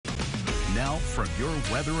Now, from your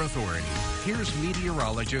weather authority, here's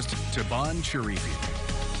meteorologist Taban Sharifi.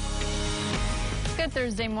 Good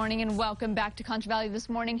Thursday morning and welcome back to Concho Valley this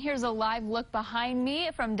morning. Here's a live look behind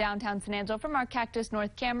me from downtown San Angelo from our Cactus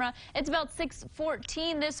North camera. It's about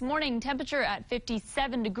 6:14 this morning. Temperature at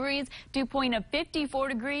 57 degrees, dew point of 54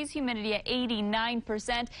 degrees, humidity at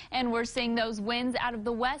 89%, and we're seeing those winds out of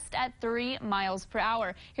the west at 3 miles per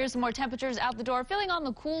hour. Here's some more temperatures out the door. Feeling on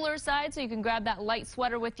the cooler side, so you can grab that light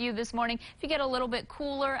sweater with you this morning. If you get a little bit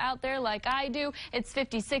cooler out there like I do, it's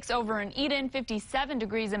 56 over in Eden, 57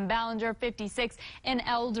 degrees in Ballinger, 56 in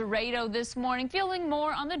El Dorado this morning. Feeling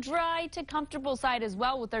more on the dry to comfortable side as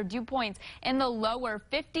well with our dew points in the lower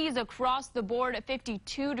 50s across the board at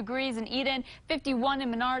 52 degrees in Eden, 51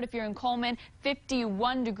 in Menard if you're in Coleman,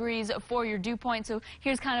 51 degrees for your dew point. So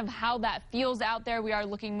here's kind of how that feels out there. We are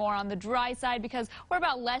looking more on the dry side because we're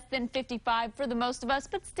about less than 55 for the most of us,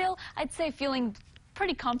 but still I'd say feeling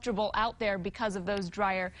pretty comfortable out there because of those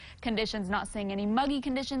drier conditions, not seeing any muggy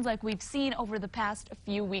conditions like we've seen over the past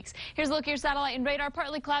few weeks. Here's a look at your satellite and radar.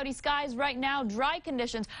 Partly cloudy skies right now, dry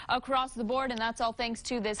conditions across the board, and that's all thanks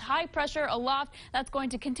to this high pressure aloft that's going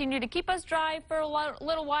to continue to keep us dry for a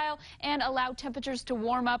little while and allow temperatures to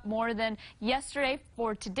warm up more than yesterday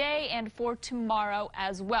for today and for tomorrow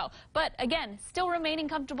as well. But again, still remaining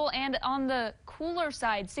comfortable and on the cooler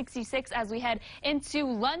side, 66 as we head into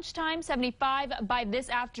lunchtime, 75 by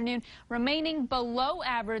this afternoon, remaining below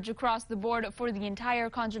average across the board for the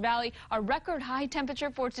entire Concho Valley. Our record high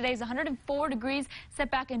temperature for today is 104 degrees,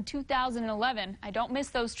 set back in 2011. I don't miss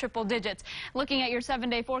those triple digits. Looking at your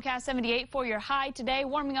 7-day forecast, 78 for your high today,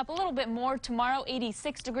 warming up a little bit more tomorrow,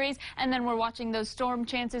 86 degrees, and then we're watching those storm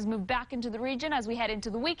chances move back into the region as we head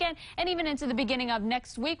into the weekend and even into the beginning of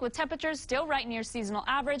next week with temperatures still right near seasonal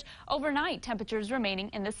average. Overnight, temperatures remaining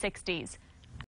in the 60s.